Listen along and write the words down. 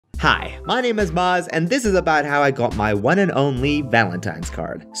Hi, my name is Maz, and this is about how I got my one and only Valentine's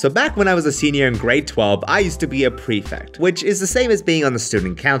card. So back when I was a senior in grade 12, I used to be a prefect, which is the same as being on the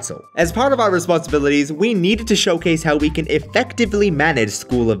student council. As part of our responsibilities, we needed to showcase how we can effectively manage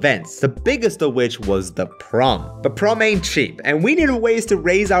school events, the biggest of which was the prom. But prom ain't cheap, and we needed ways to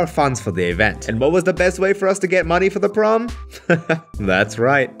raise our funds for the event. And what was the best way for us to get money for the prom? That's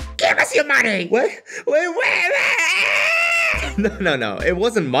right. Give us your money! Wait. No, it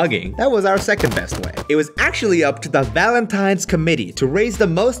wasn't mugging. That was our second best way. It was actually up to the Valentine's Committee to raise the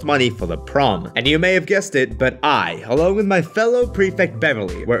most money for the prom. And you may have guessed it, but I, along with my fellow prefect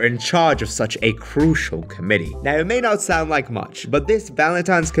Beverly, were in charge of such a crucial committee. Now, it may not sound like much, but this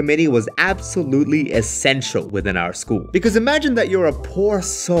Valentine's Committee was absolutely essential within our school. Because imagine that you're a poor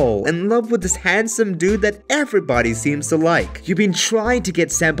soul in love with this handsome dude that everybody seems to like. You've been trying to get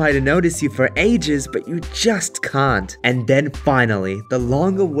senpai to notice you for ages, but you just can't. And then finally, the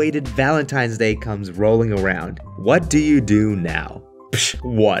long-awaited Valentine's Day comes rolling around. What do you do now? Psh,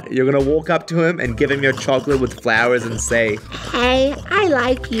 what? You're gonna walk up to him and give him your chocolate with flowers and say, "Hey, I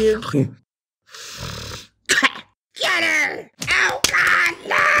like you." Get her! Oh God,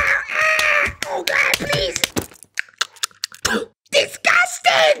 no! Ah! Oh God, please!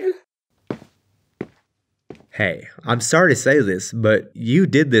 Disgusting! Hey, I'm sorry to say this, but you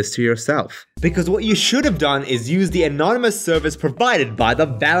did this to yourself. Because what you should have done is use the anonymous service provided by the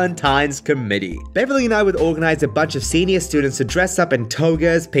Valentine's Committee. Beverly and I would organize a bunch of senior students to dress up in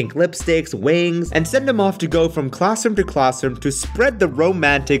togas, pink lipsticks, wings, and send them off to go from classroom to classroom to spread the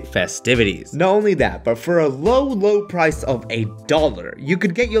romantic festivities. Not only that, but for a low price of $1, you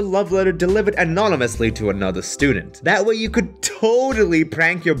could get your love letter delivered anonymously to another student. That way you could totally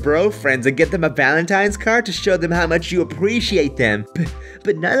prank your bro friends and get them a Valentine's card to show them how much you appreciate them.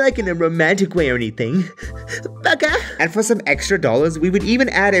 But not like in a romantic way or anything. Baka. And for some extra dollars, we would even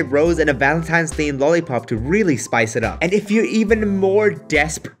add a rose and a Valentine's themed lollipop to really spice it up. And if you're even more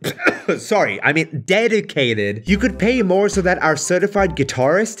dedicated, you could pay more so that our certified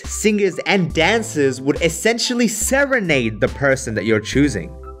guitarists, singers, and dancers would essentially serenade the person that you're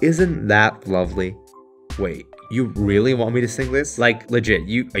choosing. Isn't that lovely? Wait. You really want me to sing this? Like, legit,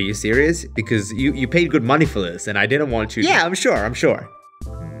 are you serious? Because you paid good money for this, and I didn't want you to- Yeah, I'm sure.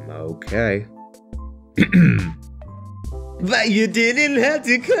 Okay. But you didn't have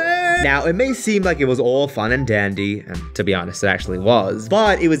to come. Now, it may seem like it was all fun and dandy, and to be honest, it actually was,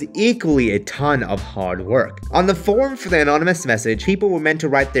 but it was equally a ton of hard work. On the form for the anonymous message, people were meant to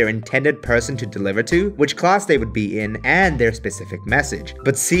write their intended person to deliver to, which class they would be in, and their specific message.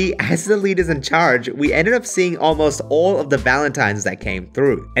 But see, as the leaders in charge, we ended up seeing almost all of the Valentines that came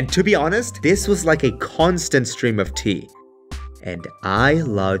through. And to be honest, this was like a constant stream of tea. And I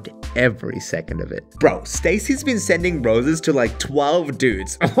loved every second of it. Bro, Stacy's been sending roses to like 12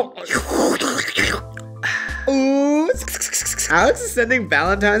 dudes. Ooh. Alex is sending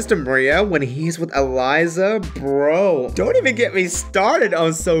Valentines to Maria when he's with Eliza. Bro, don't even get me started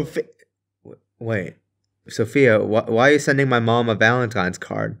on Sophia. Wait, Sophia, why are you sending my mom a Valentine's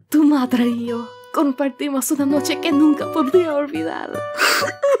card? Tu madre y yo compartimos una noche que nunca podría olvidar.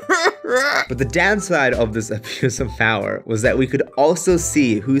 But the downside of this abuse of power was that we could also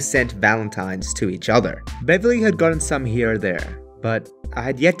see who sent Valentines to each other. Beverly had gotten some here or there, but I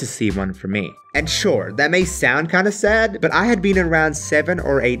had yet to see one for me. And sure, that may sound kinda sad, but I had been around 7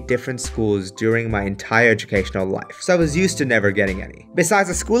 or 8 different schools during my entire educational life, so I was used to never getting any. Besides,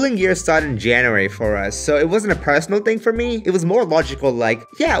 the schooling year started in January for us, so it wasn't a personal thing for me. It was more logical, like,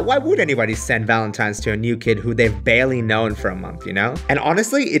 yeah, why would anybody send Valentines to a new kid who they've barely known for a month, you know? And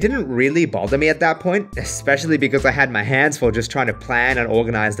honestly, it didn't really bother me at that point, especially because I had my hands full just trying to plan and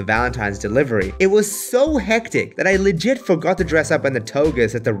organize the Valentine's delivery. It was so hectic that I legit forgot to dress up in the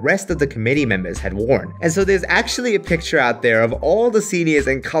togas that the rest of the committee members had worn. And so there's actually a picture out there of all the seniors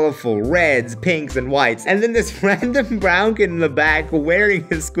in colorful reds, pinks, and whites, and then this random brown kid in the back wearing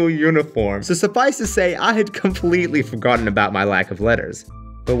his school uniform. So suffice to say, I had completely forgotten about my lack of letters.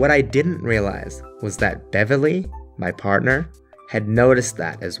 But what I didn't realize was that Beverly, my partner, had noticed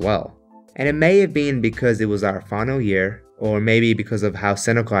that as well. And it may have been because it was our final year, or maybe because of how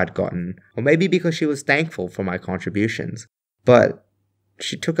cynical I'd gotten, or maybe because she was thankful for my contributions. But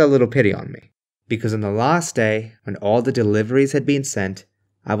she took a little pity on me. Because on the last day, when all the deliveries had been sent,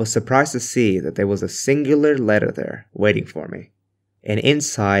 I was surprised to see that there was a singular letter there waiting for me. And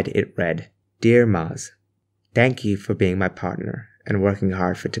inside it read, "Dear Maz, thank you for being my partner and working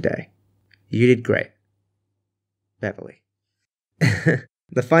hard for today. You did great. Beverly."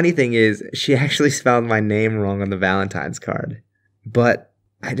 The funny thing is, she actually spelled my name wrong on the Valentine's card. But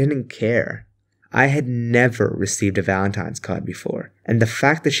I didn't care. I had never received a Valentine's card before, and the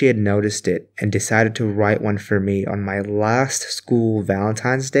fact that she had noticed it and decided to write one for me on my last school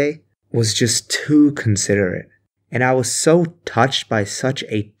Valentine's Day was just too considerate. And I was so touched by such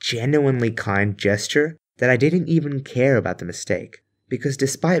a genuinely kind gesture that I didn't even care about the mistake. Because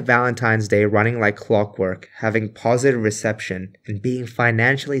despite Valentine's Day running like clockwork, having positive reception, and being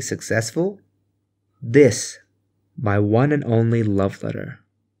financially successful, this, my one and only love letter,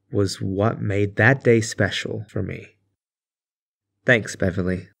 was what made that day special for me. Thanks,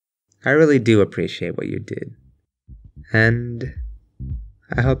 Beverly. I really do appreciate what you did. And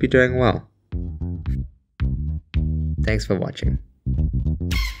I hope you're doing well. Thanks for watching.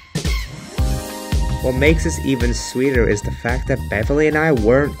 What makes this even sweeter is the fact that Beverly and I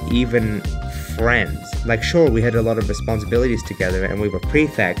weren't even friends. Like, sure, we had a lot of responsibilities together and we were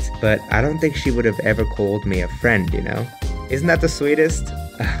prefects, but I don't think she would have ever called me a friend, you know? Isn't that the sweetest?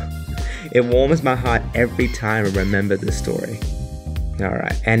 It warms my heart every time I remember this story.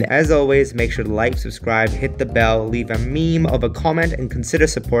 Alright, and as always, make sure to like, subscribe, hit the bell, leave a meme of a comment, and consider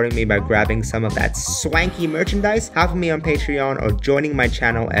supporting me by grabbing some of that swanky merchandise, helping me on Patreon, or joining my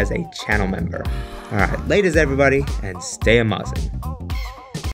channel as a channel member. Alright, laters everybody, and stay amazing.